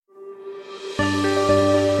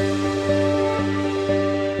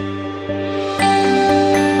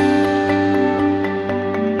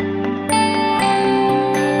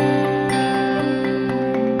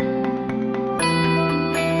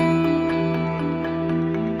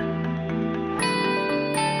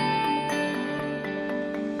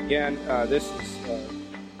again,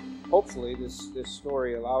 hopefully this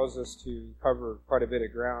story allows us to cover quite a bit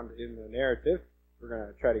of ground in the narrative. We're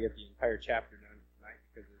going to try to get the entire chapter done tonight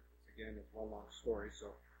because it's one long story.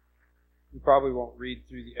 So we probably won't read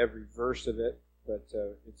through every verse of it, but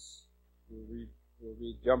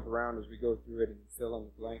we'll jump around as we go through it and fill in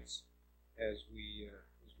the blanks as we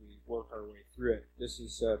work our way through it. This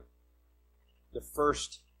is the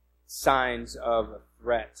first signs of a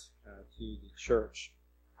threat to the church.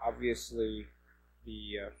 Obviously,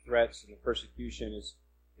 the threats and the persecution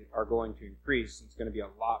are going to increase. It's going to be a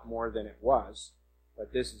lot more than it was,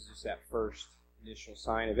 but this is just that first initial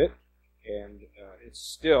sign of it. And it's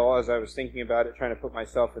still, as I was thinking about it, trying to put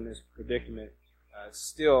myself in this predicament,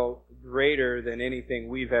 still greater than anything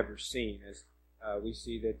we've ever seen. As we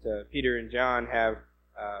see that Peter and John have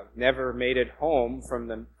never made it home from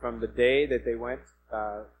the day that they went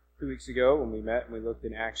 2 weeks ago when we met and we looked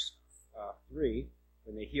in Acts 3,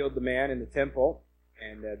 when they healed the man in the temple,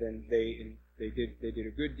 and then they did a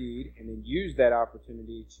good deed, and then used that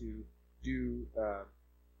opportunity to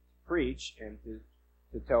preach and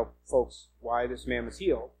to tell folks why this man was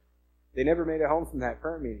healed. They never made it home from that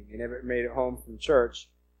prayer meeting. They never made it home from church,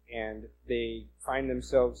 and they find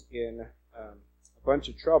themselves in a bunch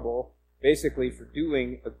of trouble, basically for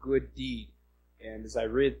doing a good deed. And as I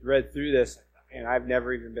read through this, and I've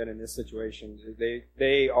never even been in this situation,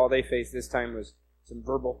 all they faced this time was some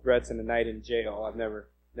verbal threats and a night in jail. I've never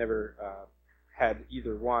had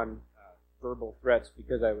either one, verbal threats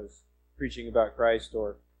because I was preaching about Christ,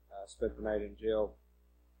 or spent the night in jail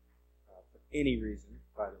for any reason.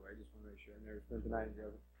 By the way, I just want to make sure I never spent the night in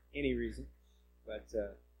jail for any reason. But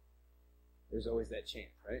there's always that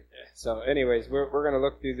chance, right? So anyways, we're going to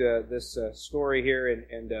look through this story here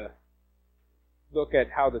and look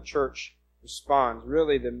at how the church responds.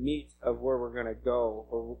 Really the meat of where we're going to go,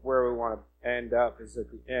 or where we want to end up, is at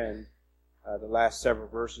the end, the last several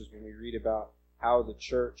verses, when we read about how the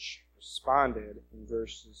church responded in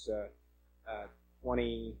verses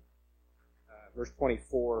 20, verse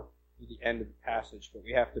 24 to the end of the passage. But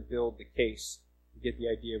we have to build the case to get the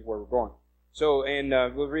idea of where we're going. So, and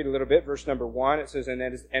we'll read a little bit. Verse number 1, it says,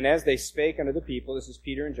 And as they spake unto the people, this is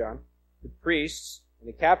Peter and John, the priests and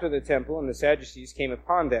the captain of the temple and the Sadducees came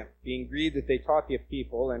upon them, being grieved that they taught the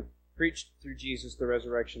people and preached through Jesus the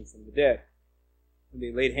resurrection from the dead. And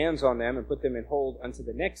they laid hands on them and put them in hold unto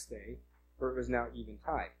the next day, for it was now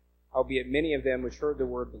eventide. Howbeit many of them which heard the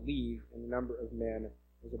word believed, and the number of men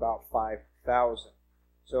was about 5,000.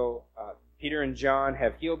 So Peter and John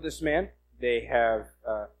have healed this man. They have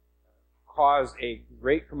caused a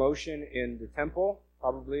great commotion in the temple,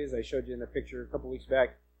 probably, as I showed you in the picture a couple weeks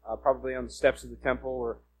back, probably on the steps of the temple,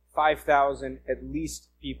 where 5,000 at least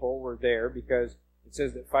people were there, because it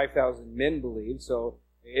says that 5,000 men believed. So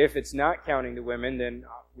if it's not counting the women, then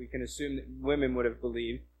we can assume that women would have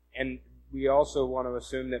believed. And we also want to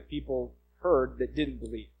assume that people heard that didn't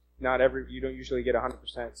believe. You don't usually get a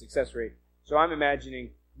 100% success rate. So I'm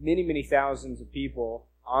imagining many, many thousands of people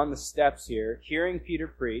on the steps here, hearing Peter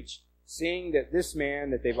preach, seeing that this man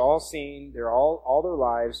that they've all seen, they're all their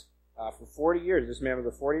lives, for 40 years, this man was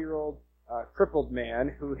a 40-year-old crippled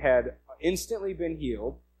man who had instantly been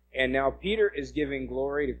healed, and now Peter is giving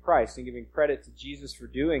glory to Christ and giving credit to Jesus for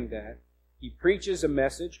doing that. He preaches a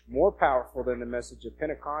message more powerful than the message of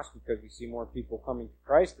Pentecost, because we see more people coming to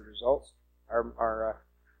Christ. The results are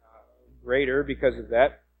greater because of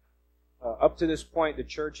that. Up to this point, the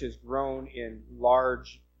church has grown in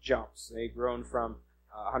large jumps. They've grown from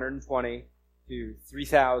 120 to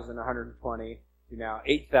 3,120 to now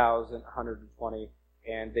 8,120,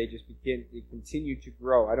 and they continue to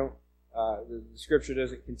grow. The scripture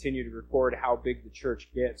doesn't continue to record how big the church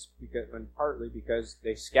gets, partly because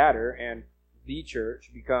they scatter, and the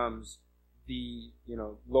church becomes the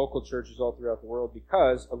local churches all throughout the world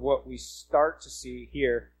because of what we start to see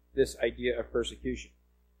here, this idea of persecution.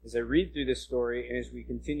 As I read through this story, and as we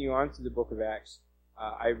continue on to the book of Acts,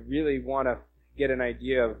 I really want to get an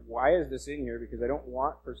idea of why is this in here, because I don't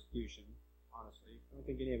want persecution, honestly. I don't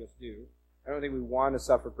think any of us do. I don't think we want to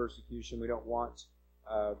suffer persecution. We don't want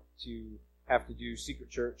to have to do secret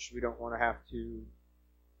church. We don't want to have to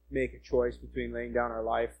make a choice between laying down our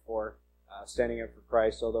life or standing up for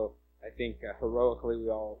Christ, although I think heroically we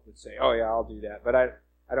all would say, oh yeah, I'll do that. But I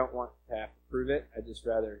don't want to have to prove it. I'd just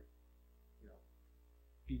rather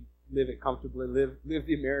live it comfortably, live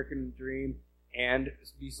the American dream, and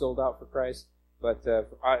be sold out for Christ. But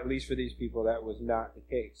at least for these people, that was not the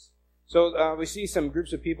case. So we see some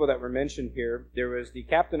groups of people that were mentioned here. There was the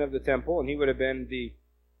captain of the temple, and he would have been the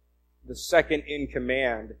second in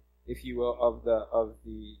command, if you will, of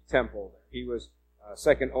the temple. He was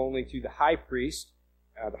second only to the high priest,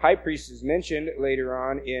 The high priest is mentioned later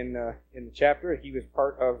on in the chapter. He was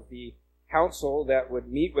part of the council that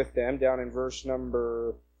would meet with them down in verse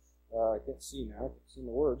number, I can't see now, I can't see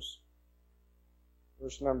the words.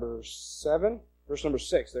 Verse number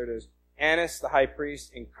 6, there it is. Annas, the high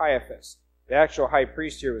priest, and Caiaphas. The actual high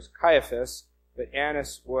priest here was Caiaphas, but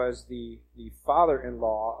Annas was the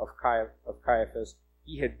father-in-law of Caiaphas.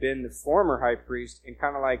 He had been the former high priest, and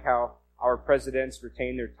kind of like how our presidents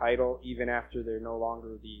retain their title even after they're no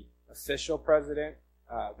longer the official president,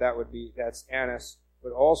 that's Annas.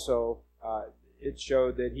 But also, it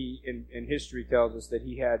showed that he, in history tells us that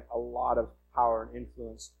he had a lot of power and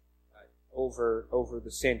influence over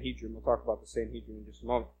the Sanhedrin. We'll talk about the Sanhedrin in just a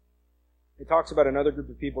moment. It talks about another group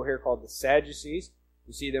of people here called the Sadducees.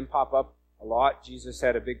 You see them pop up a lot. Jesus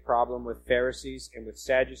had a big problem with Pharisees and with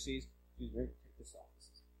Sadducees. Excuse me, take this off. This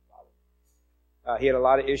is a problem. He had a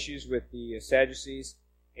lot of issues with the Sadducees.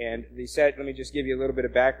 And let me just give you a little bit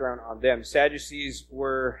of background on them. Sadducees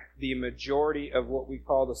were the majority of what we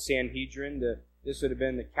call the Sanhedrin. This would have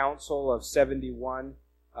been the council of 71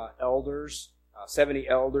 elders, 70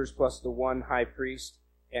 elders plus the one high priest.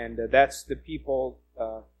 And that's the people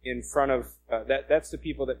in front of, that's the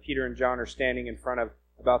people that Peter and John are standing in front of,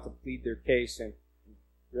 about to plead their case, and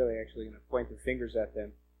really actually going to point their fingers at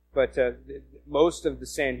them. But most of the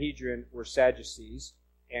Sanhedrin were Sadducees,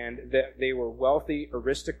 and they were wealthy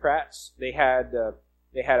aristocrats. They had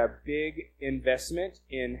a big investment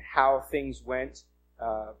in how things went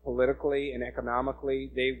politically and economically.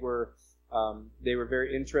 They were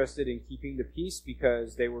very interested in keeping the peace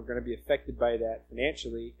because they were going to be affected by that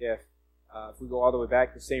financially. If we go all the way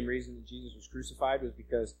back, the same reason that Jesus was crucified was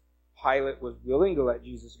because Pilate was willing to let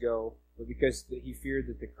Jesus go, but because he feared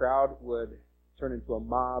that the crowd would turn into a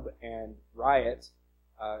mob and riot.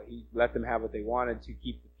 He let them have what they wanted to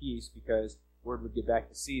keep the peace because word would get back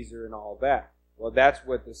to Caesar and all of that. Well, that's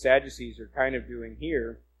what the Sadducees are kind of doing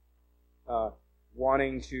here,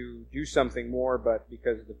 wanting to do something more, but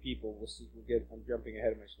because of the people, we'll see. I'm jumping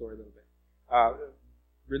ahead of my story a little bit.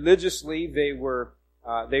 Religiously, they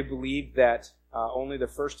believed that only the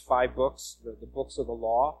first 5 books, the books of the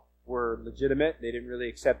law, were legitimate. They didn't really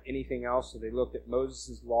accept anything else, so they looked at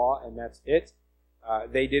Moses' law, and that's it.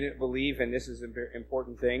 They didn't believe, and this is an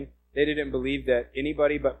important thing, they didn't believe that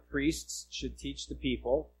anybody but priests should teach the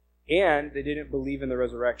people, and they didn't believe in the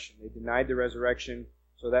resurrection. They denied the resurrection,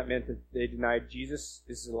 so that meant that they denied Jesus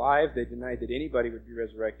is alive. They denied that anybody would be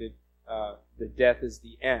resurrected. The death is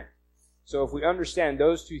the end. So if we understand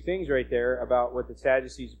those two things right there about what the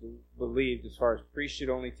Sadducees believed as far as priests should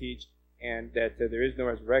only teach and that there is no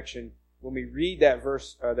resurrection, when we read that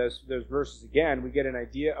verse, those verses again, we get an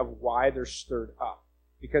idea of why they're stirred up.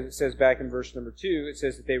 Because it says back in verse number 2, it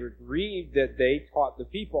says that they were grieved that they taught the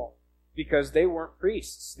people because they weren't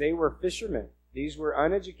priests. They were fishermen. These were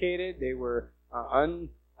uneducated. They were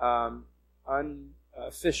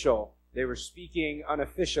unofficial. They were speaking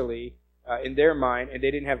unofficially in their mind, and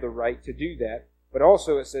they didn't have the right to do that. But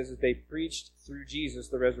also it says that they preached through Jesus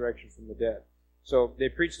the resurrection from the dead. So they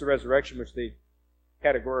preached the resurrection, which they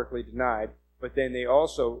categorically denied, but then they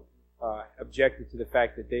also objected to the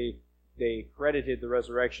fact that they credited the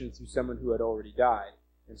resurrection through someone who had already died.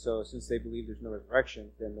 And so since they believe there's no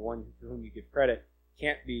resurrection, then the one to whom you give credit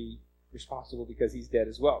can't be responsible because he's dead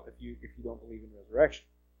as well, if you don't believe in resurrection.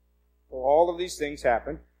 Well, all of these things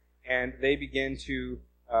happen, and they begin to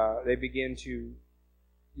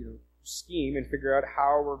scheme and figure out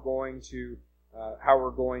how we're going to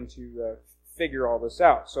figure all this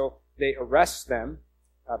out. So they arrest them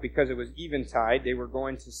because it was eventide. They were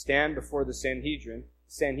going to stand before the Sanhedrin.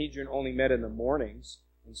 The Sanhedrin only met in the mornings,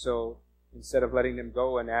 and so instead of letting them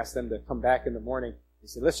go and ask them to come back in the morning, they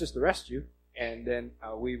said, let's just arrest you, and then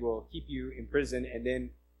we will keep you in prison, and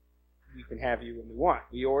then we can have you when we want.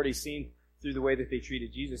 We already seen through the way that they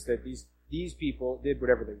treated Jesus that these people did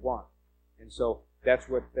whatever they want. And so that's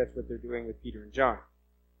what they're doing with Peter and John.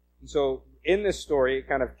 And so in this story, it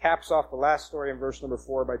kind of caps off the last story in verse number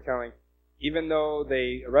 4 by telling, even though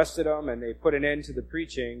they arrested them and they put an end to the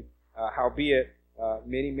preaching, howbeit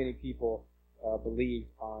many people believed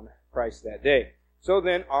on Christ that day. So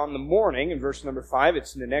then on the morning, in verse number 5,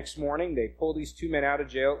 it's the next morning, they pull these 2 men out of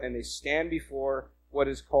jail and they stand before what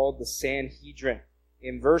is called the Sanhedrin.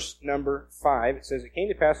 In verse number 5, it says, it came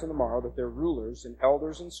to pass on the morrow that their rulers and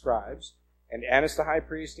elders and scribes, and Annas the high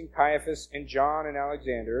priest, and Caiaphas, and John, and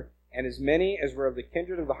Alexander, and as many as were of the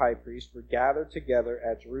kindred of the high priest, were gathered together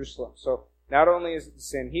at Jerusalem. So not only is it the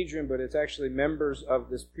Sanhedrin, but it's actually members of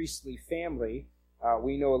this priestly family.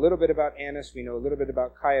 We know a little bit about Annas. We know a little bit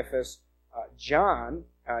about Caiaphas. John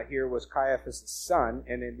here was Caiaphas' son,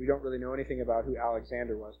 and then we don't really know anything about who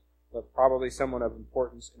Alexander was. but probably someone of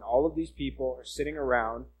importance. And all of these people are sitting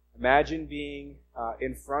around. Imagine being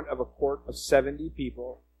in front of a court of 70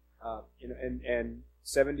 people, and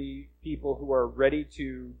 70 people who are ready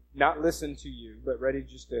to not listen to you, but ready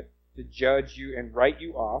just to judge you and write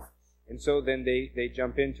you off. And so then they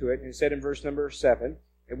jump into it. And it said in verse number 7,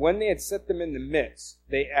 "And when they had set them in the midst,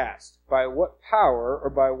 they asked, 'By what power or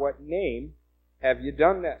by what name have you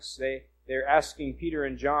done this?'" They're asking Peter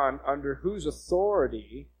and John, under whose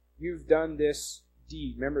authority you've done this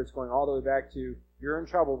deed. Remember, it's going all the way back to, you're in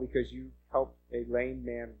trouble because you helped a lame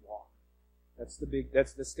man walk. That's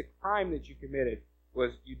the crime that you committed,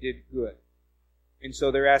 was you did good. And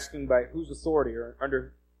so they're asking by whose authority or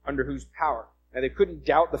under whose power. Now, they couldn't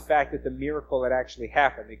doubt the fact that the miracle had actually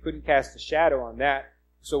happened. They couldn't cast a shadow on that.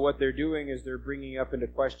 So what they're doing is they're bringing up into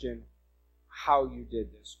question how you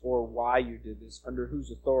did this, or why you did this, under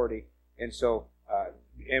whose authority. And so,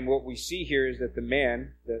 and what we see here is that the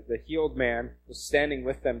man, the healed man, was standing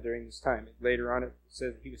with them during this time. Later on, it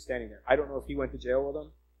says he was standing there. I don't know if he went to jail with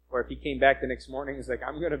them, or if he came back the next morning and was like,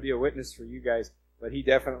 "I'm going to be a witness for you guys." But he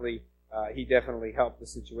definitely helped the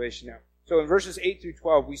situation out. So in verses 8 through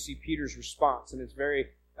 12, we see Peter's response, and it's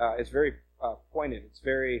very pointed. It's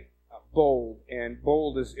very bold, and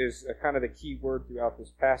bold is kind of the key word throughout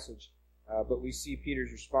this passage. But we see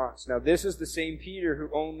Peter's response. Now, this is the same Peter who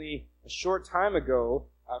only a short time ago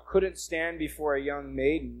couldn't stand before a young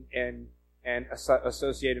maiden and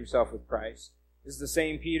associate himself with Christ. This is the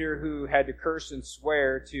same Peter who had to curse and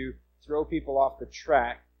swear to throw people off the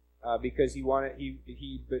track because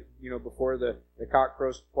before the cock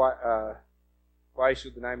crows twice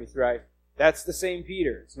you'll deny me thrice. That's the same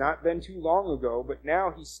Peter. It's not been too long ago, but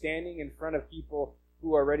now he's standing in front of people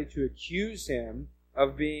who are ready to accuse him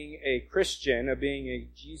of being a Christian, of being a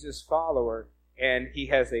Jesus follower, and he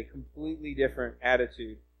has a completely different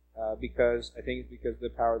attitude because of the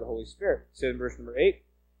power of the Holy Spirit. It says in verse number 8,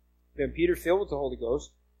 "Then Peter, filled with the Holy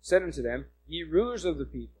Ghost, said unto them, Ye rulers of the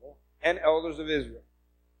people and elders of Israel."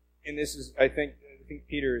 And this is, I think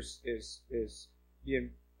Peter is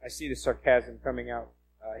being, I see the sarcasm coming out.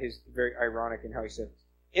 He's very ironic in how he says this.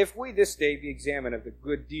 "If we this day be examined of the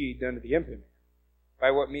good deed done to the impotent man,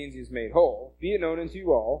 by what means he is made whole, be it known unto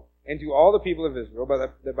you all, and to all the people of Israel,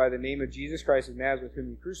 by the name of Jesus Christ of Nazareth, whom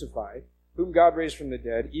you crucified, whom God raised from the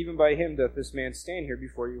dead, even by him doth this man stand here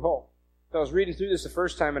before you whole." So I was reading through this the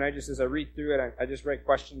first time, and as I read through it, I just write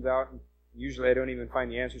questions out, and usually I don't even find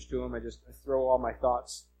the answers to them. I throw all my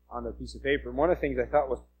thoughts on a piece of paper. And one of the things I thought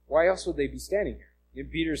was, why else would they be standing here?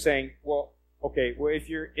 And Peter's saying,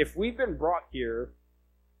 if we've been brought here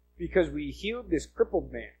because we healed this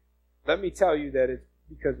crippled man, let me tell you that it's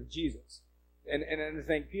because of Jesus. And I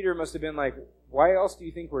think Peter must have been like, why else do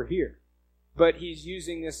you think we're here? But he's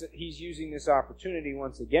using this opportunity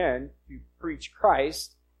once again to preach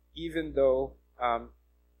Christ, even though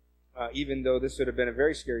this would have been a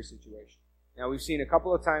very scary situation. Now, we've seen a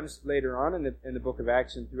couple of times later on in the book of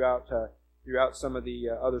Acts and throughout some of the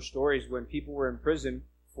other stories, when people were in prison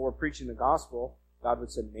for preaching the gospel, God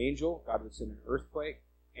would send an angel, God would send an earthquake,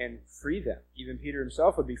 and free them. Even Peter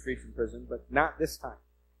himself would be freed from prison, but not this time.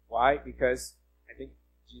 Why? Because I think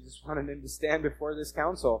Jesus wanted him to stand before this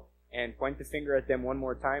council and point the finger at them one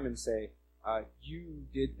more time and say, you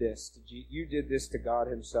did this to God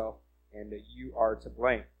himself, and you are to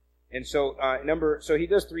blame. And so so he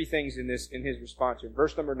does three things in his response here. In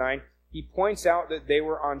verse number 9, he points out that they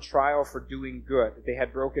were on trial for doing good, that they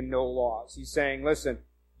had broken no laws. He's saying, listen,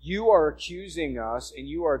 you are accusing us and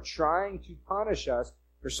you are trying to punish us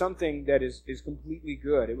for something that is completely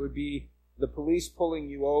good. It would be the police pulling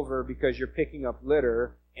you over because you're picking up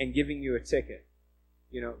litter and giving you a ticket.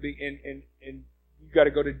 You know, and you got to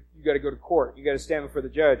go to court. You got to stand before the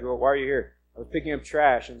judge. Well, why are you here? I was picking up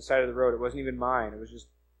trash on the side of the road. It wasn't even mine. I was just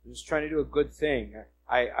trying to do a good thing.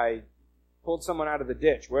 I pulled someone out of the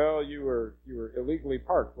ditch. Well, you were illegally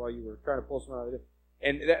parked while you were trying to pull someone out of the ditch.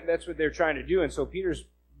 And that's what they're trying to do. And so Peter's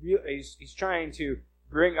he's trying to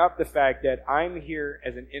bring up the fact that I'm here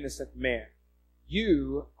as an innocent man.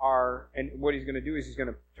 You are, and what he's going to do is he's going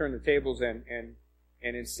to turn the tables and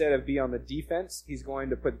instead of be on the defense, he's going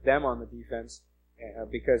to put them on the defense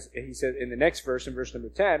because he said in the next verse, in verse number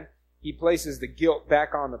 10, he places the guilt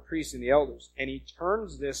back on the priests and the elders. And he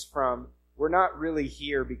turns this from, we're not really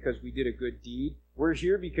here because we did a good deed. We're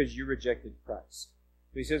here because you rejected Christ.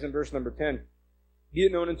 So he says in verse number 10, be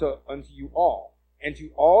it known unto you all, and to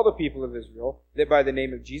all the people of Israel, that by the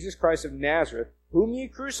name of Jesus Christ of Nazareth, whom ye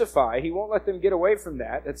crucify, he won't let them get away from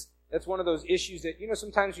that. That's one of those issues that,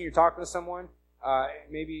 sometimes when you're talking to someone,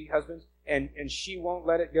 maybe husbands, and she won't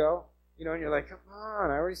let it go, and you're like, come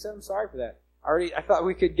on, I already said I'm sorry for that. I thought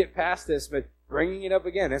we could get past this, but bringing it up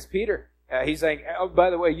again. That's Peter. He's saying, oh, by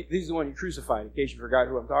the way, he's the one you crucified, in case you forgot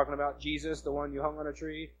who I'm talking about. Jesus, the one you hung on a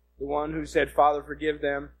tree, the one who said, Father, forgive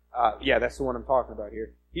them. Yeah, that's the one I'm talking about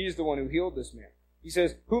here. He's the one who healed this man. He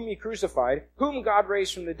says, whom you crucified, whom God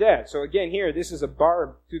raised from the dead. So again, here, this is a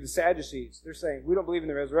barb to the Sadducees. They're saying, we don't believe in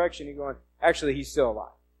the resurrection. He's going, actually, he's still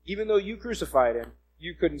alive. Even though you crucified him,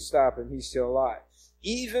 you couldn't stop him. He's still alive.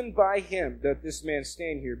 Even by him doth this man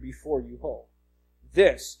stand here before you whole.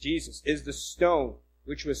 This, Jesus, is the stone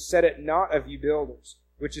which was set at naught of you builders,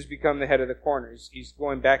 which has become the head of the corner. He's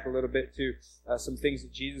going back a little bit to some things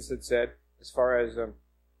that Jesus had said as far as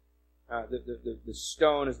the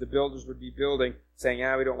stone, as the builders would be building, saying,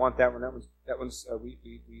 we don't want that one. That one's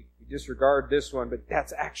we disregard this one, but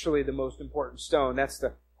that's actually the most important stone. That's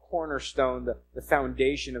the cornerstone, the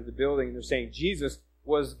foundation of the building. And they're saying Jesus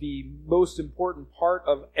was the most important part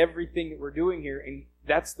of everything that we're doing here, and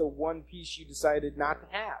that's the one piece you decided not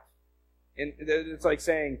to have. And it's like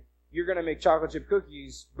saying, you're going to make chocolate chip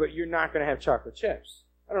cookies, but you're not going to have chocolate chips.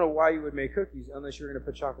 I don't know why you would make cookies unless you're going to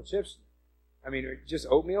put chocolate chips in it. I mean, just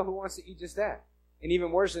oatmeal? Who wants to eat just that? And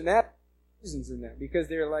even worse than that, reasons in that, because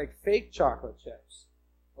they're like fake chocolate chips.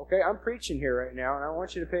 Okay, I'm preaching here right now, and I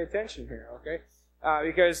want you to pay attention here, okay?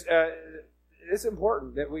 Because it's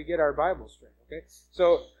important that we get our Bible straight, okay?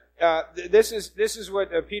 So this is what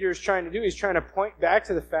Peter is trying to do. He's trying to point back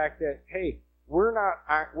to the fact that, hey, we're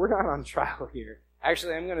not on trial here.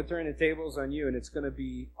 Actually, I'm going to turn the tables on you, and it's going to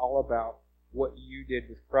be all about what you did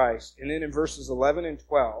with Christ. And then in verses 11 and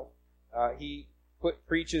 12, he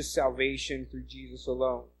preaches salvation through Jesus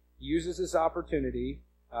alone. He uses this opportunity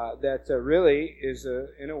that really is,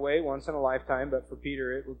 in a way, once in a lifetime, but for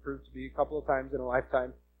Peter it would prove to be a couple of times in a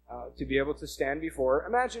lifetime, to be able to stand before.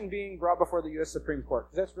 Imagine being brought before the U.S. Supreme Court,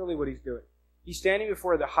 because that's really what he's doing. He's standing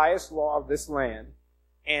before the highest law of this land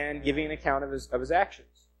and giving an account of his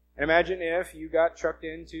actions. And imagine if you got trucked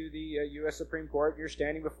into the U.S. Supreme Court, you're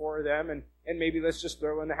standing before them, and maybe let's just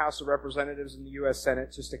throw in the House of Representatives and the U.S.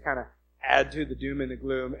 Senate just to kind of add to the doom and the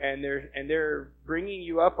gloom, and they're bringing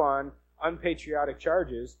you up on unpatriotic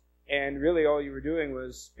charges, and really all you were doing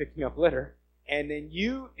was picking up litter. And then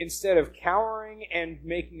you, instead of cowering and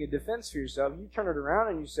making a defense for yourself, you turn it around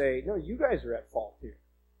and you say, no, you guys are at fault here.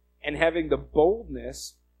 And having the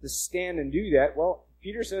boldness to stand and do that, well,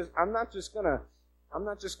 Peter says, I'm not just gonna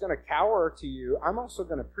cower to you. I'm also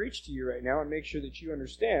gonna preach to you right now and make sure that you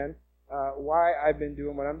understand why I've been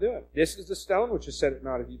doing what I'm doing. This is the stone which is set at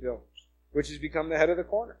naught of you builders, which has become the head of the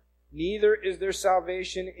corner. Neither is there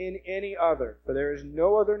salvation in any other, for there is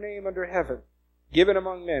no other name under heaven given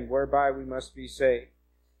among men whereby we must be saved.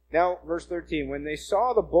 Now, verse 13, when they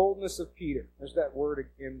saw the boldness of Peter, there's that word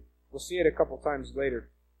again, we'll see it a couple times later.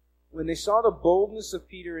 When they saw the boldness of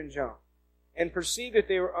Peter and John, and perceived that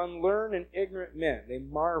they were unlearned and ignorant men, they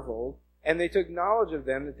marveled, and they took knowledge of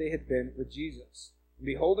them that they had been with Jesus. And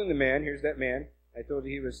beholding the man, here's that man, I told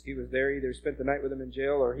you he was there, either spent the night with them in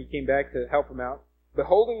jail or he came back to help him out.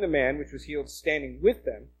 Beholding the man which was healed standing with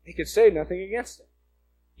them, he could say nothing against him.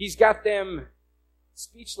 He's got them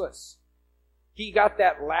speechless. He got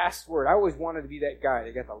that last word. I always wanted to be that guy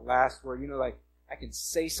that got the last word. You know, like, I can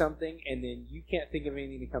say something and then you can't think of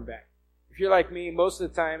anything to come back. If you're like me, most of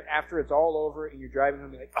the time, after it's all over and you're driving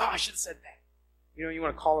home, you're like, I should have said that. You know, you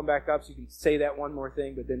want to call them back up so you can say that one more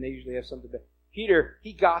thing, but then they usually have something to... Peter,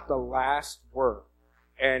 he got the last word.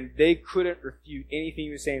 And they couldn't refute anything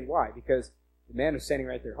he was saying. Why? Because the man was standing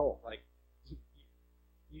right there whole. Like,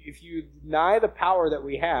 if you deny the power that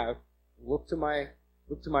we have, look to my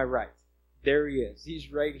right. There he is.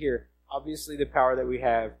 He's right here. Obviously, the power that we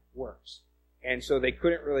have works. And so they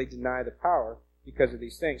couldn't really deny the power because of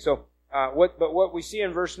these things. So, what we see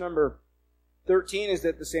in verse number 13 is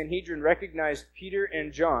that the Sanhedrin recognized Peter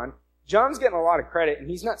and John. John's getting a lot of credit, and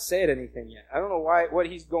he's not said anything yet. I don't know what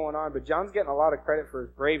he's going on, but John's getting a lot of credit for his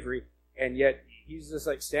bravery, and yet he's just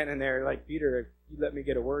like standing there like, Peter, if you let me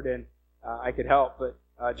get a word in, I could help.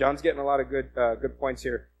 But John's getting a lot of good points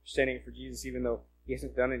here, standing for Jesus, even though he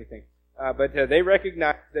hasn't done anything. But they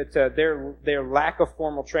recognize that their lack of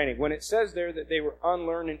formal training. When it says there that they were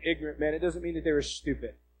unlearned and ignorant men, it doesn't mean that they were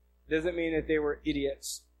stupid. It doesn't mean that they were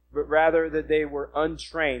idiots, but rather that they were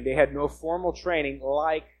untrained. They had no formal training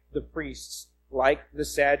like the priests, like the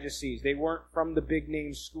Sadducees. They weren't from the big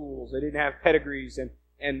name schools. They didn't have pedigrees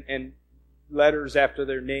and letters after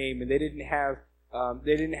their name, and they didn't have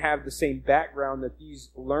the same background that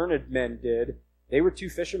these learned men did. They were two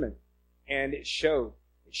fishermen, and it showed.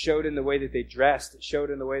 It showed in the way that they dressed. It showed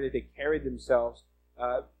in the way that they carried themselves.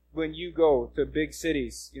 When you go to big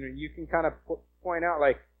cities, you can kind of point out,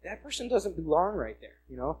 like, that person doesn't belong right there,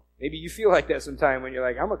 you know? Maybe you feel like that sometime when you're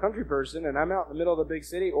like, I'm a country person and I'm out in the middle of a big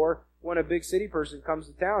city, or when a big city person comes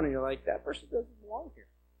to town and you're like, that person doesn't belong here.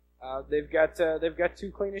 They've got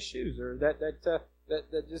too clean of shoes, or that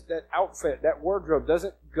outfit, that wardrobe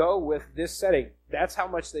doesn't go with this setting. That's how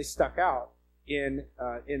much they stuck out in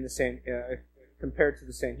the compared to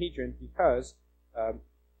the Sanhedrin, because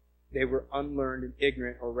they were unlearned and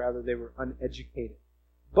ignorant, or rather they were uneducated.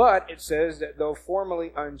 But it says that though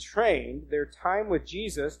formerly untrained, their time with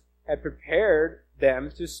Jesus had prepared them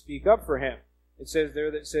to speak up for him. It says there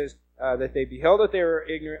that they beheld that they were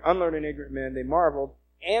ignorant, unlearned and ignorant men. They marveled,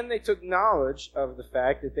 and they took knowledge of the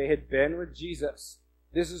fact that they had been with Jesus.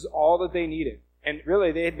 This is all that they needed. And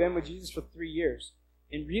really, they had been with Jesus for 3 years.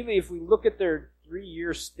 And really, if we look at their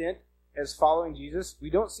 3-year stint as following Jesus, we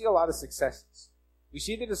don't see a lot of successes. We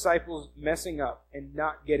see the disciples messing up and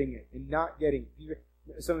not getting it, and not getting it.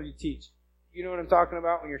 Some of you teach. You know what I'm talking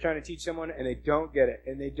about when you're trying to teach someone and they don't get it,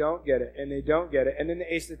 and they don't get it, and they don't get it, and then they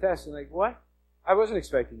ace the test and like, what? I wasn't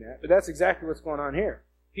expecting that. But that's exactly what's going on here.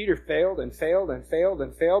 Peter failed and failed and failed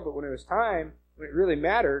and failed, but when it was time, when it really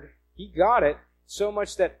mattered, he got it so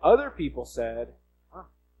much that other people said,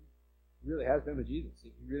 he really has been with Jesus.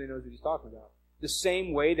 He really knows what he's talking about. The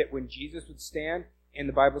same way that when Jesus would stand, and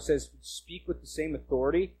the Bible says would speak with the same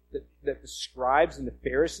authority that the scribes and the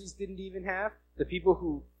Pharisees didn't even have, the people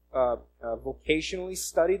who vocationally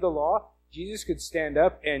study the law, Jesus could stand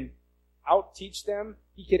up and out-teach them.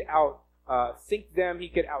 He could out-think them. He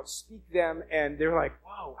could out-speak them. And they're like,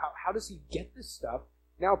 wow, how does he get this stuff?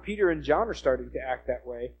 Now Peter and John are starting to act that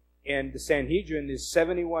way. And the Sanhedrin, these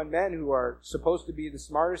 71 men who are supposed to be the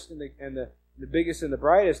smartest and the biggest and the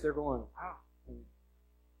brightest, they're going, wow,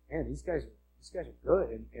 man, these guys are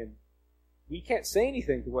good. And we can't say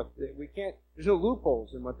anything to there's no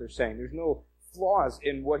loopholes in what they're saying. There's no flaws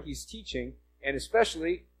in what he's teaching. And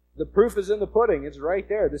especially, the proof is in the pudding. It's right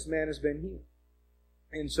there. This man has been healed.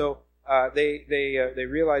 And so they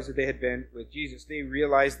realized that they had been with Jesus. They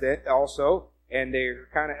realized that also, and they're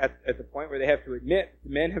kind of at the point where they have to admit the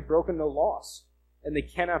men have broken no laws, and they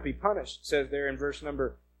cannot be punished. It says there in verse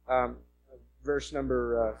number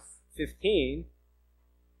 15,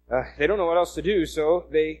 they don't know what else to do, so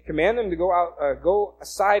they command them to go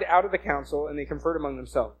aside out of the council, and they conferred among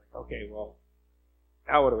themselves. Okay, well,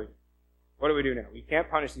 now what do we do? What do we do now? We can't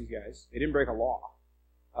punish these guys. They didn't break a law.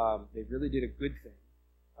 They really did a good thing.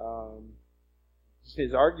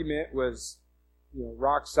 His argument was,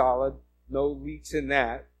 rock solid. No leaks in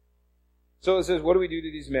that. So it says, what do we do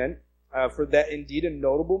to these men? For that indeed a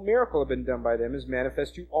notable miracle had been done by them, is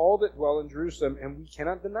manifest to all that dwell in Jerusalem, and we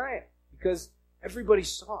cannot deny it, because everybody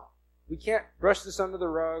saw it. We can't brush this under the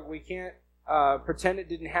rug. We can't pretend it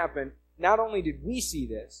didn't happen. Not only did we see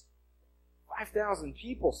this, 5,000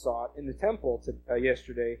 people saw it in the temple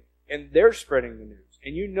yesterday, and they're spreading the news.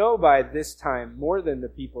 And by this time, more than the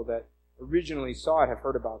people that originally saw it have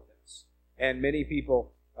heard about this. And many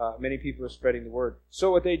people are spreading the word.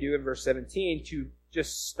 So what they do in verse 17, to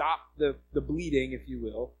just stop the bleeding, if you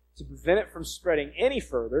will, to prevent it from spreading any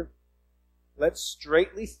further, let's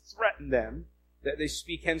straightly threaten them that they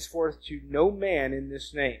speak henceforth to no man in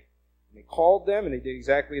this name. And they called them, and they did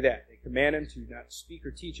exactly that. They commanded them to not speak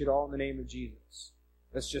or teach at all in the name of Jesus.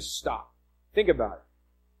 Let's just stop. Think about it.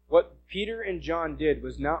 What Peter and John did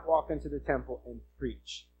was not walk into the temple and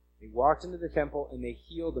preach. They walked into the temple and they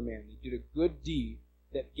healed a man. They did a good deed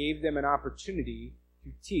that gave them an opportunity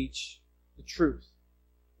to teach the truth.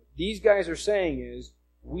 What these guys are saying is,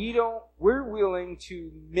 we're willing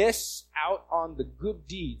to miss out on the good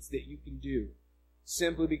deeds that you can do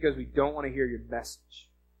simply because we don't want to hear your message.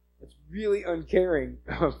 It's really uncaring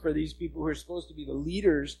for these people who are supposed to be the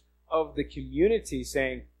leaders of the community,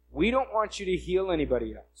 saying, we don't want you to heal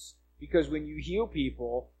anybody else, because when you heal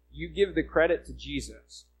people, you give the credit to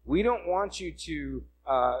Jesus. We don't want you to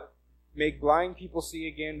make blind people see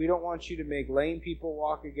again. We don't want you to make lame people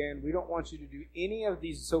walk again. We don't want you to do any of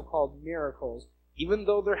these so-called miracles, even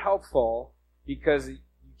though they're helpful, because you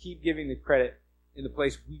keep giving the credit in the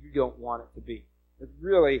place we don't want it to be. It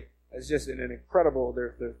really is just an incredible,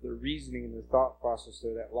 their reasoning and their thought process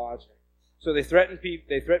there, that logic. So they threatened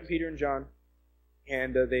Peter and John,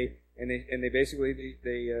 and they basically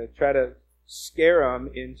try to scare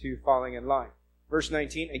them into falling in line. Verse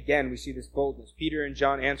 19, again, we see this boldness. Peter and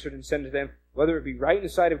John answered and said to them, whether it be right in the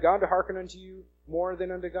sight of God to hearken unto you more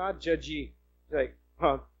than unto God, judge ye. It's like,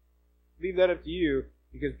 leave that up to you,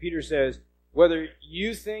 because Peter says, whether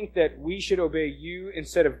you think that we should obey you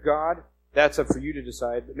instead of God, that's up for you to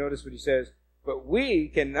decide. But notice what he says, but we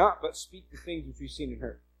cannot but speak the things which we've seen and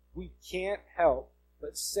heard. We can't help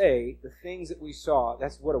but say the things that we saw.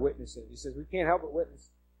 That's what a witness is. He says, we can't help but witness.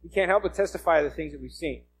 We can't help but testify of the things that we've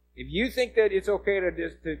seen. If you think that it's okay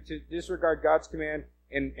to disregard God's command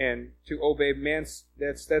and to obey man's,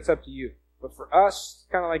 that's up to you. But for us,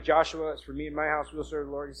 kind of like Joshua, it's for me and my house, we'll serve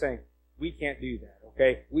the Lord. He's saying, we can't do that,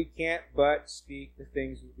 okay? We can't but speak the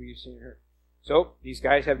things that we've seen and heard. So, these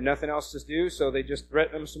guys have nothing else to do, so they just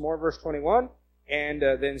threaten them some more, verse 21. And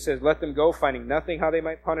then it says, let them go, finding nothing how they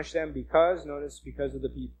might punish them, because of the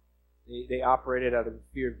people. They operated out of the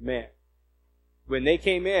fear of man. When they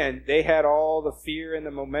came in, they had all the fear and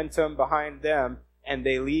the momentum behind them, and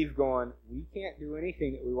they leave going, we can't do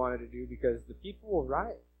anything that we wanted to do because the people will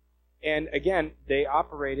riot. And again, they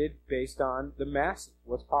operated based on the masses,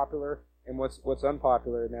 what's popular and what's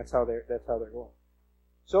unpopular, and that's how they're going.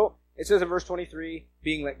 So it says in verse 23,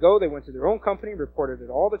 being let go, they went to their own company, reported it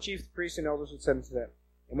all the chief priests and elders had said unto them.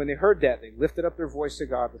 And when they heard that, they lifted up their voice to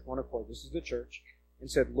God with one accord. This is the church, and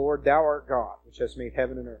said, Lord, thou art God, which hast made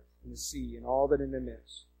heaven and earth, and the sea, and all that in them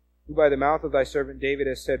is, who by the mouth of thy servant David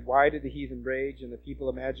has said, why did the heathen rage, and the people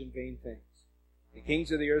imagine vain things? The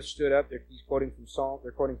kings of the earth stood up. They're quoting from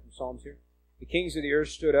Psalms here. The kings of the earth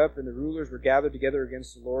stood up, and the rulers were gathered together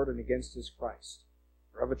against the Lord and against his Christ.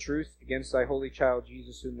 For of a truth, against thy holy child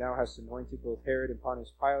Jesus, whom thou hast anointed, both Herod and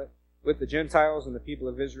Pontius Pilate, with the Gentiles and the people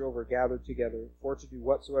of Israel were gathered together, for to do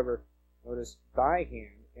whatsoever, notice, thy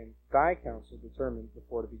hand and thy counsel determined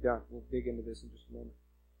before to be done. We'll dig into this in just a moment.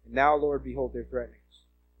 And now, Lord, behold their threatenings.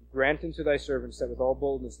 Grant unto thy servants that with all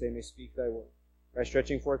boldness they may speak thy word, by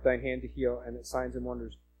stretching forth thine hand to heal, and that signs and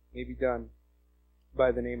wonders may be done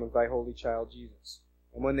by the name of thy holy child Jesus.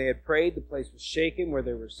 And when they had prayed, the place was shaken where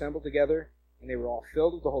they were assembled together, and they were all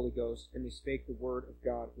filled with the Holy Ghost, and they spake the word of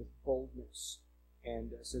God with boldness.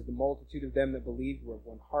 And it says, the multitude of them that believed were of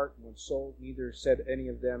one heart and one soul, neither said any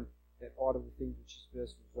of them that aught of the things which is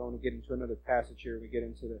this. We're going to get into another passage here. We get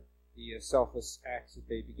into the selfless acts that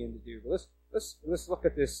they begin to do. But let's look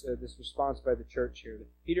at this response by the church here.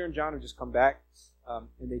 Peter and John have just come back,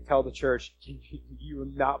 and they tell the church, you will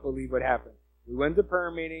not believe what happened. We went to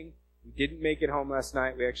prayer meeting. We didn't make it home last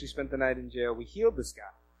night. We actually spent the night in jail. We healed this guy.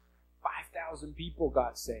 5,000 people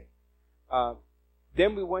got saved.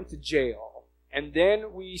 Then we went to jail, and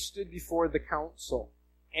then we stood before the council,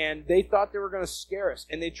 and they thought they were going to scare us,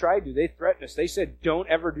 and they tried to. They threatened us. They said, don't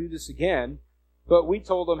ever do this again. But we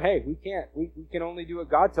told them, hey, we can't. We can only do what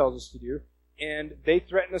God tells us to do. And they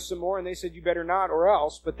threatened us some more, and they said, you better not, or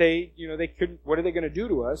else. But they couldn't. What are they going to do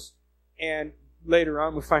to us? And later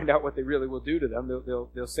on, we find out what they really will do to them.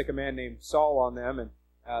 They'll stick a man named Saul on them, and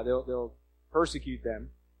they'll persecute them.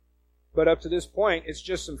 But up to this point, it's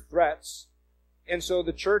just some threats. And so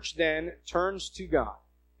the church then turns to God.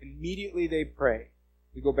 Immediately they pray.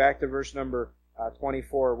 We go back to verse number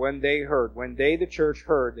 24. When they, the church,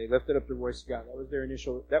 heard, they lifted up their voice to God.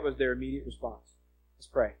 That was their immediate response. Let's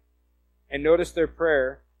pray. And notice their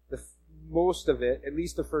prayer, most of it, at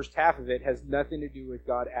least the first half of it, has nothing to do with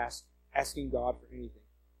God asking God for anything.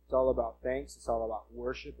 It's all about thanks. It's all about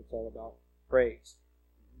worship. It's all about praise.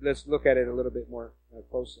 Let's look at it a little bit more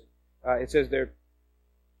closely. It says there,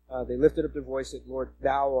 they lifted up their voice and said, Lord,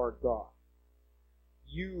 thou art God.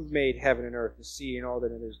 You made heaven and earth, the sea, and all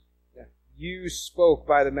that it is. You spoke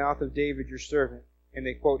by the mouth of David, your servant. And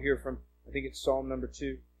they quote here from, I think it's Psalm number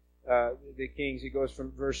 2, the Kings. He goes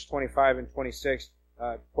from verse 25 and 26,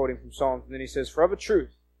 quoting from Psalms. And then he says, for of a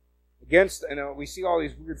truth, against, and we see all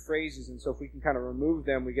these weird phrases, and so if we can kind of remove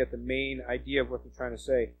them, we get the main idea of what they're trying to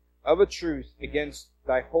say. Of a truth, against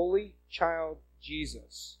thy holy child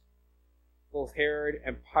Jesus, both Herod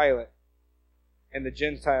and Pilate and the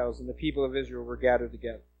Gentiles and the people of Israel were gathered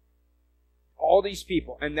together. All these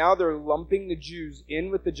people, and now they're lumping the Jews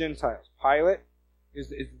in with the Gentiles. Pilate is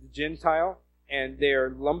the Gentile, and they're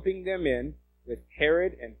lumping them in with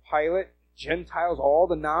Herod and Pilate, Gentiles, all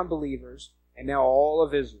the non-believers, and now all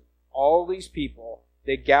of Israel. All these people,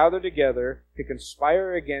 they gather together to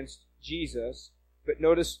conspire against Jesus, but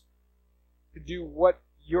notice, to do what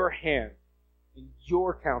your hand and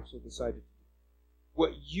your counsel decided to do.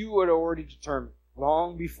 What you had already determined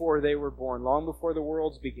long before they were born, long before the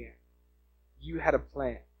worlds began. You had a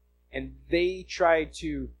plan. And they tried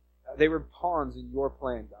to, they were pawns in your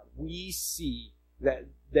plan, God. We see that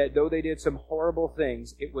though they did some horrible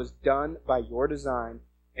things, it was done by your design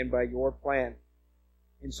and by your plan.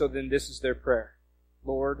 And so then this is their prayer.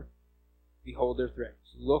 Lord, behold their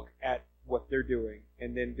threats. Look at what they're doing,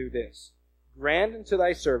 and then do this. Grant unto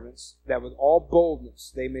thy servants that with all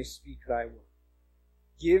boldness they may speak thy word.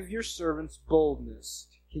 Give your servants boldness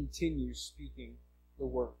to continue speaking the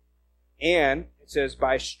word. And, it says,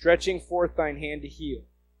 by stretching forth thine hand to heal,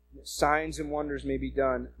 that signs and wonders may be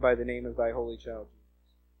done by the name of thy holy child Jesus.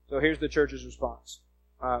 So here's the church's response.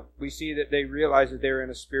 we see that they realize that they're in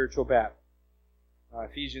a spiritual battle.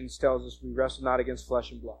 Ephesians tells us we wrestle not against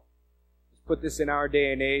flesh and blood. Let's put this in our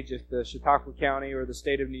day and age. If the Chautauqua County or the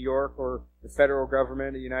state of New York or the federal government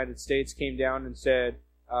of the United States came down and said,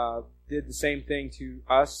 did the same thing to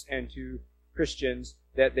us and to Christians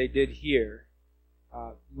that they did here,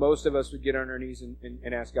 most of us would get on our knees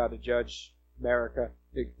and ask God to judge America,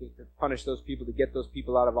 to punish those people, to get those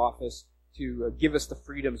people out of office, to give us the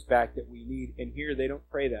freedoms back that we need. And here they don't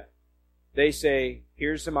pray that. They say,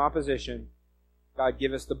 here's some opposition. God,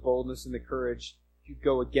 give us the boldness and the courage to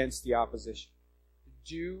go against the opposition.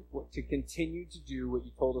 To continue to do what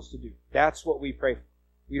you told us to do. That's what we pray for.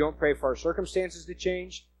 We don't pray for our circumstances to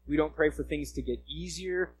change. We don't pray for things to get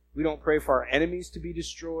easier. We don't pray for our enemies to be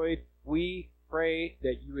destroyed. We pray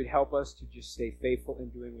that you would help us to just stay faithful in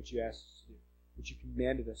doing what you asked us to do, what you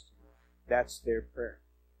commanded us to do. That's their prayer.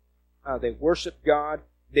 They worship God.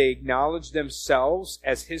 They acknowledge themselves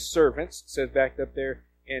as His servants. It says back up there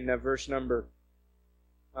in verse number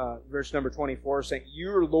 24, saying,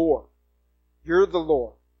 "You're Lord. You're the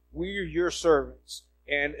Lord. We are your servants."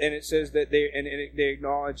 And it says that they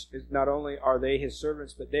acknowledge, not only are they His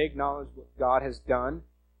servants, but they acknowledge what God has done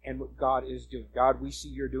and what God is doing. God, we see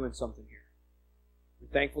you're doing something here. We're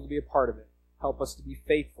thankful to be a part of it. Help us to be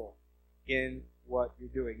faithful in what you're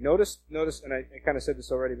doing. Notice, and I kind of said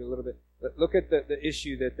this already a little bit, but look at the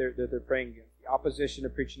issue that they're praying against, the opposition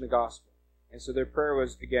of preaching the gospel. And so their prayer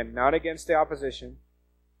was, again, not against the opposition,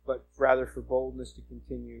 but rather for boldness to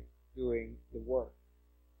continue doing the work.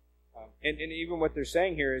 And even what they're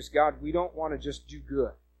saying here is, God, we don't want to just do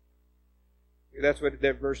good. That's what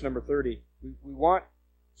that verse number 30. We want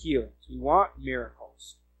healings. We want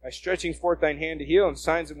miracles. By stretching forth thine hand to heal, and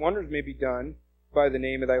signs and wonders may be done by the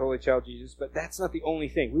name of thy holy child Jesus. But that's not the only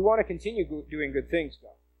thing. We want to continue doing good things,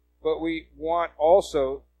 God. But we want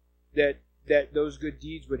also that those good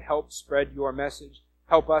deeds would help spread your message.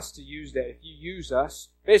 Help us to use that. If you use us,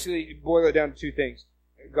 basically boil it down to two things.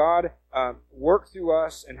 God, work through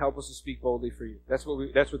us and help us to speak boldly for you. That's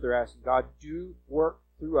what they're asking. God, do work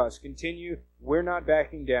through us. Continue. We're not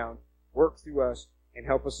backing down. Work through us and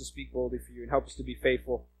help us to speak boldly for you and help us to be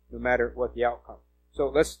faithful no matter what the outcome. So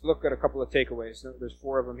let's look at a couple of takeaways. There's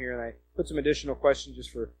 4 of them here, and I put some additional questions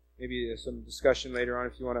just for maybe some discussion later on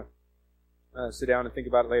if you want to sit down and think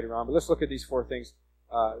about it later on. But let's look at these 4 things,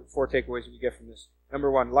 4 takeaways that we get from this.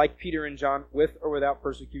 Number 1, like Peter and John, with or without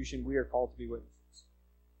persecution, we are called to be witnesses.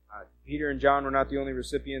 Peter and John were not the only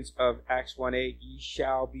recipients of Acts 1:8, ye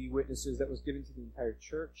shall be witnesses, that was given to the entire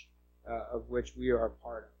church, of which we are a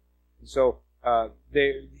part of. And so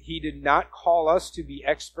he did not call us to be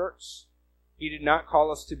experts. He did not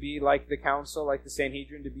call us to be like the council, like the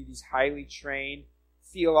Sanhedrin, to be these highly trained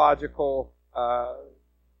theological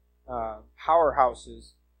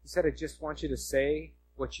powerhouses. He said, I just want you to say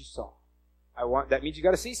what you saw. That means you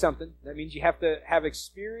got to see something. That means you have to have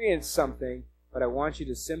experienced something. But I want you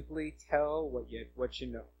to simply tell what you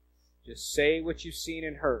know. Just say what you've seen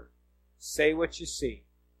and heard. Say what you see.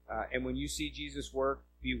 And when you see Jesus work,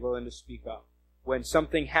 be willing to speak up. When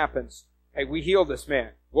something happens, hey, we healed this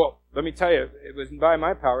man. Well, let me tell you, it wasn't by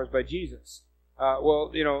my power, it was by Jesus.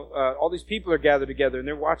 All these people are gathered together, and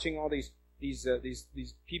they're watching all these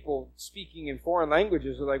people speaking in foreign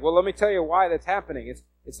languages. They're like, well, let me tell you why that's happening.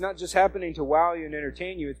 It's not just happening to wow you and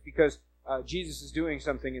entertain you. It's because Jesus is doing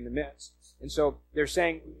something in the midst. And so they're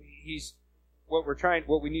saying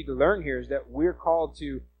what we need to learn here is that we're called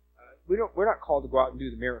to, we're not called to go out and do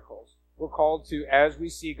the miracles. We're called to, as we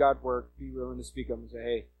see God work, be willing to speak up and say,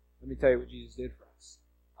 hey, let me tell you what Jesus did for us.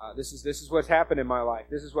 This is what's happened in my life.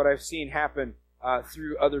 This is what I've seen happen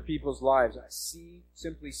through other people's lives.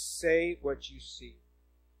 Simply say what you see.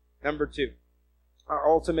 Number 2, our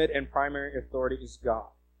ultimate and primary authority is God.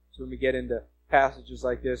 So when we get into passages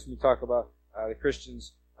like this, when we talk about the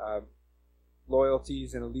Christians'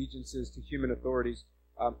 loyalties and allegiances to human authorities,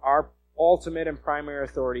 our ultimate and primary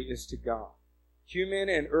authority is to God. Human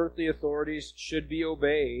and earthly authorities should be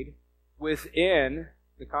obeyed within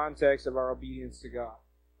the context of our obedience to God.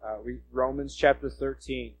 Romans chapter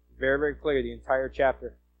 13, very, very clear, the entire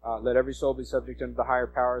chapter. Let every soul be subject unto the higher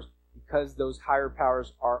powers, because those higher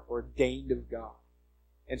powers are ordained of God.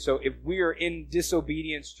 And so if we are in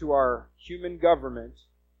disobedience to our human government,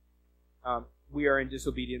 we are in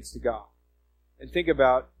disobedience to God. And think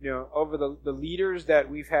about, over the leaders that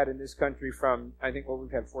we've had in this country from, I think, we've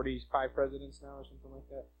had 45 presidents now or something like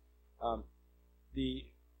that.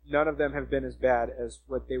 None of them have been as bad as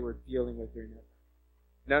what they were dealing with during that.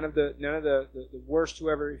 None of the worst,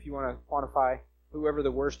 whoever, if you want to quantify, whoever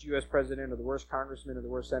the worst U.S. president or the worst congressman or the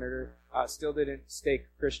worst senator, still didn't stake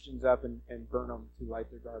Christians up and burn them to light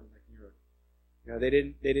their garden like Nero. They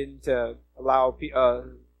didn't allow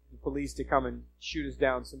the police to come and shoot us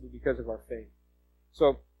down simply because of our faith.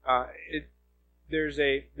 So there's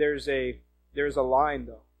a line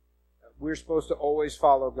though. We're supposed to always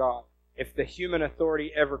follow God. If the human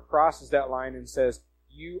authority ever crosses that line and says,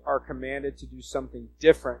 you are commanded to do something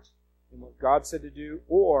different than what God said to do,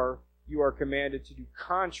 or you are commanded to do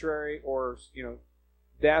contrary, or,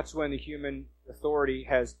 that's when the human authority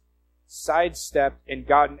has sidestepped and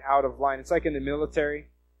gotten out of line. It's like in the military.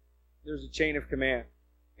 There's a chain of command,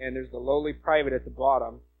 and there's the lowly private at the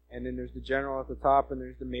bottom, and then there's the general at the top, and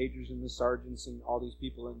there's the majors and the sergeants and all these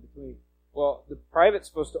people in between. Well, the private's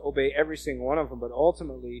supposed to obey every single one of them, but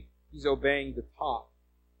ultimately, he's obeying the top.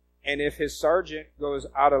 And if his sergeant goes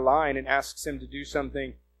out of line and asks him to do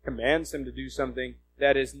something, commands him to do something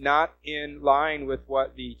that is not in line with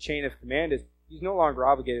what the chain of command is, he's no longer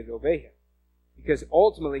obligated to obey him. Because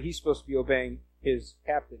ultimately, he's supposed to be obeying his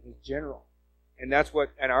captain, his general. And that's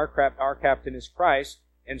what, and our captain is Christ,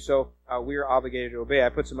 and so we are obligated to obey. I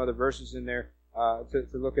put some other verses in there to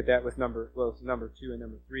look at that with number 2 and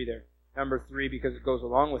number 3 there. Number 3, because it goes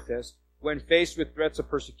along with this. When faced with threats of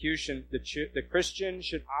persecution, the Christian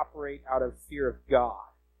should operate out of fear of God,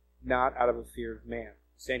 not out of a fear of man.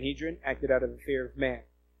 Sanhedrin acted out of a fear of man.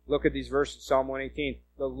 Look at these verses. Psalm 118.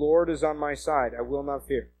 The Lord is on my side. I will not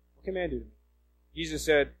fear. What can man do to me? Jesus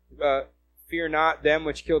said, fear not them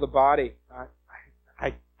which kill the body.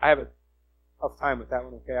 I have a tough time with that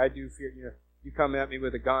one, okay? I do fear, you come at me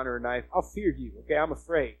with a gun or a knife, I'll fear you, okay? I'm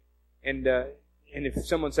afraid. And if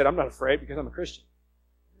someone said, I'm not afraid because I'm a Christian,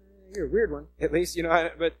 you're a weird one, at least,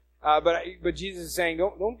 but Jesus is saying,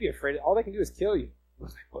 don't be afraid. All they can do is kill you. I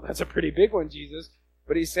was like, well, that's a pretty big one, Jesus.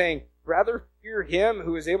 But he's saying, rather fear him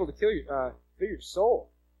who is able to kill your soul.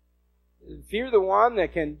 Fear the one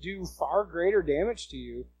that can do far greater damage to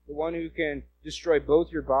you, the one who can destroy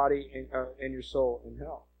both your body and your soul in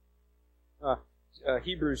hell.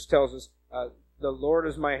 Hebrews tells us, the Lord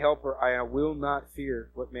is my helper, I will not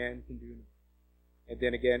fear what man can do to me. And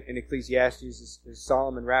then again, in Ecclesiastes, as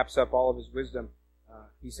Solomon wraps up all of his wisdom,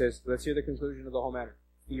 he says, let's hear the conclusion of the whole matter.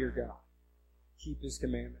 Fear God. Keep his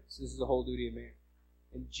commandments. This is the whole duty of man.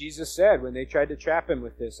 And Jesus said, when they tried to trap him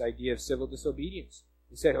with this idea of civil disobedience,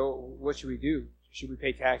 he said, oh, what should we do? Should we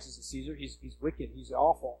pay taxes to Caesar? He's wicked. He's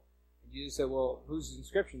awful. And Jesus said, well, whose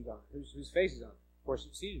inscription's on it? Whose face is on it? Of course,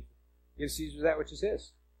 it's Caesar's. Give Caesar that which is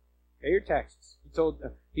his. Pay your taxes.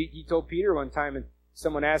 He told Peter one time, and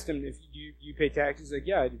someone asked him, if you pay taxes? He's like,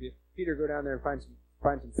 yeah, I do. Peter, go down there and find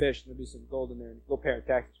some fish, and there'll be some gold in there, and go pay our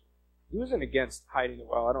taxes. He wasn't against hiding it.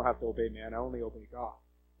 Well, I don't have to obey man. I only obey God.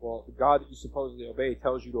 Well, the God that you supposedly obey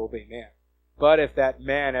tells you to obey man. But if that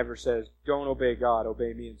man ever says, don't obey God,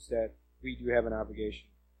 obey me instead, we do have an obligation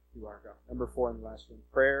to our God. Number 4 and the last one.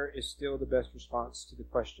 Prayer is still the best response to the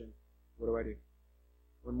question, what do I do?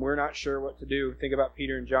 When we're not sure what to do, think about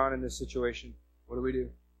Peter and John in this situation. What do?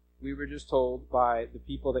 We were just told by the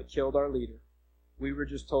people that killed our leader. We were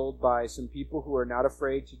just told by some people who are not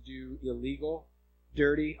afraid to do illegal,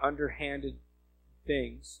 dirty, underhanded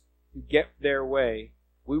things to get their way.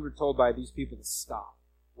 We were told by these people to stop.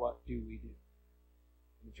 What do we do?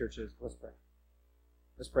 And the church says, let's pray.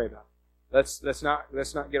 Let's pray about it.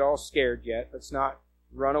 Let's not get all scared yet. Let's not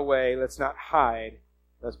run away. Let's not hide.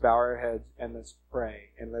 Let's bow our heads and let's pray.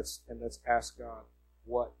 And let's ask God,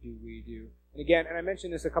 what do we do? And again, and I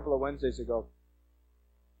mentioned this a couple of Wednesdays ago,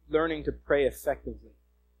 learning to pray effectively.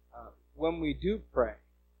 When we do pray,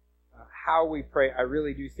 how we pray, I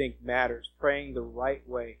really do think matters. Praying the right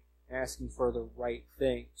way, asking for the right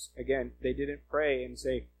things. Again, they didn't pray and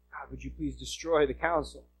say, God, would you please destroy the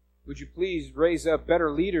council? Would you please raise up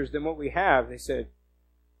better leaders than what we have? They said,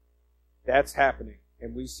 that's happening,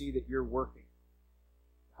 and we see that you're working.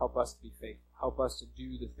 Help us to be faithful. Help us to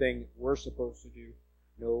do the thing that we're supposed to do,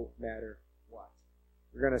 no matter what.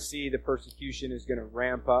 We're going to see the persecution is going to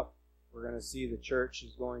ramp up. We're going to see the church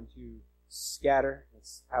is going to scatter.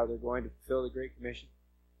 That's how they're going to fulfill the Great Commission.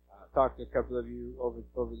 I've talked to a couple of you over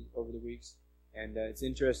the weeks, and it's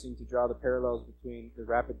interesting to draw the parallels between the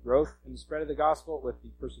rapid growth and the spread of the gospel with the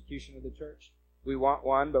persecution of the church. We want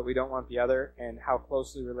one, but we don't want the other, and how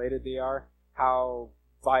closely related they are, how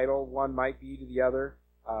vital one might be to the other.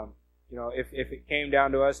 If it came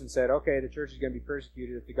down to us and said, okay, the church is going to be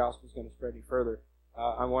persecuted if the gospel is going to spread any further,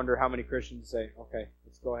 I wonder how many Christians say, okay,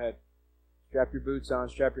 let's go ahead. Strap your boots on,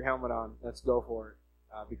 strap your helmet on, let's go for it.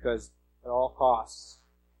 Because at all costs,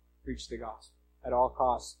 preach the gospel. At all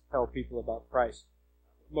costs, tell people about Christ.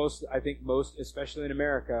 I think most, especially in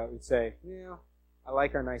America, would say, I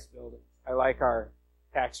like our nice buildings. I like our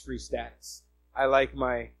tax-free status. I like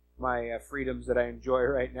my freedoms that I enjoy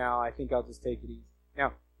right now. I think I'll just take it easy.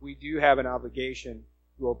 Now, we do have an obligation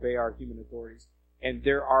to obey our human authorities. And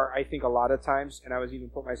there are, I think, a lot of times, and I was even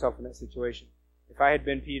put myself in that situation. If I had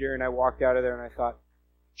been Peter and I walked out of there and I thought,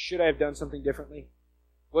 should I have done something differently?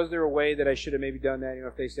 Was there a way that I should have maybe done that?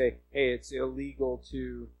 If they say, hey, it's illegal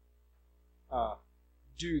to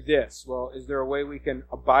do this. Well, is there a way we can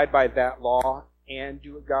abide by that law and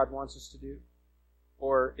do what God wants us to do?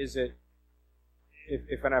 Or is it,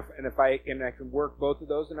 if I can work both of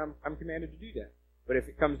those, then I'm commanded to do that. But if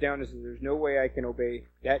it comes down to there's no way I can obey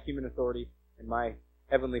that human authority and my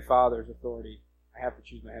Heavenly Father's authority, I have to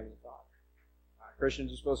choose my Heavenly Father.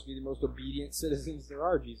 Christians are supposed to be the most obedient citizens there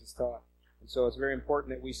are, Jesus taught. And so it's very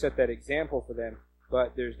important that we set that example for them,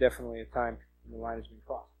 but there's definitely a time when the line has been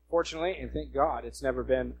crossed. Fortunately, and thank God, it's never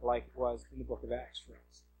been like it was in the book of Acts for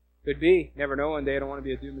us. Could be. Never know one day. I don't want to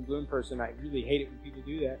be a doom and gloom person. I really hate it when people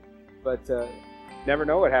do that. But never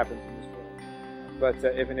know what happens in this world. But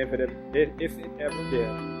if it ever did, we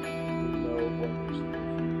know what we're supposed to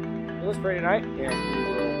do. So let's pray tonight, and we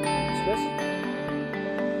will dismiss.